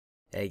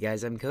Hey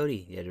guys, I'm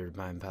Cody, the editor of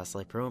My Past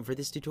Life Pro, and for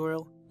this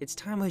tutorial, it's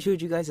time I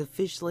showed you guys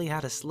officially how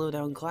to slow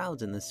down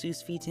clouds in the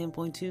SEUS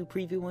V10.2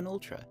 Preview and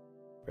Ultra.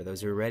 For those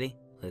who are ready,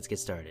 let's get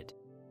started.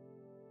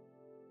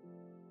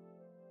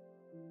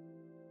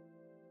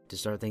 To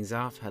start things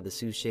off, have the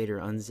SEUS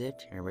shader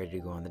unzipped and ready to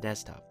go on the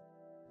desktop.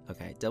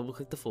 Okay, double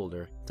click the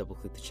folder, double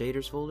click the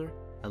shaders folder,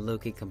 and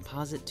locate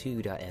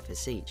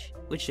composite.fsh,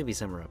 which should be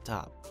somewhere up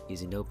top.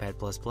 Using Notepad++,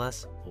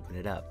 open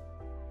it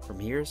up. From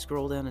here,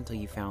 scroll down until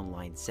you found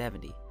line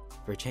 70.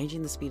 For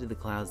changing the speed of the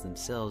clouds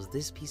themselves,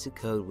 this piece of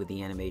code with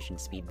the animation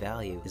speed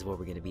value is what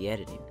we're going to be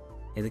editing.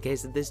 In the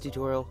case of this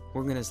tutorial,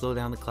 we're going to slow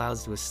down the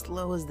clouds to as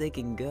slow as they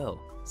can go.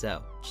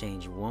 So,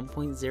 change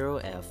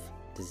 1.0f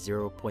to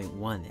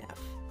 0.1f.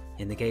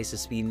 In the case of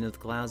speeding up the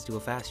clouds to a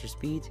faster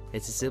speed,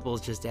 it's as simple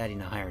as just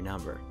adding a higher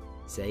number.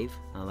 Save,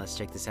 and let's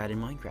check this out in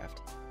Minecraft.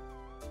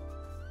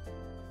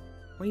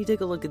 When you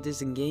take a look at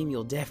this in game,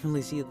 you'll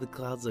definitely see that the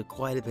clouds look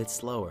quite a bit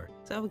slower,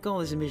 so I would call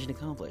this a mission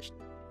accomplished.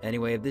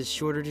 Anyway, if this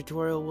shorter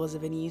tutorial was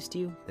of any use to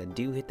you, then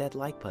do hit that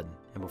like button.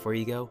 And before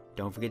you go,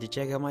 don't forget to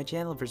check out my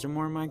channel for some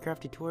more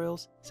Minecraft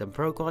tutorials, some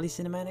pro quality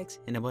cinematics,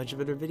 and a bunch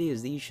of other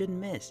videos that you shouldn't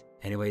miss.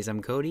 Anyways,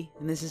 I'm Cody,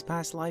 and this is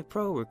Past Life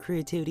Pro, where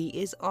creativity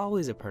is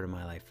always a part of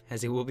my life,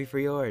 as it will be for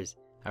yours.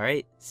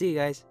 Alright, see you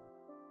guys!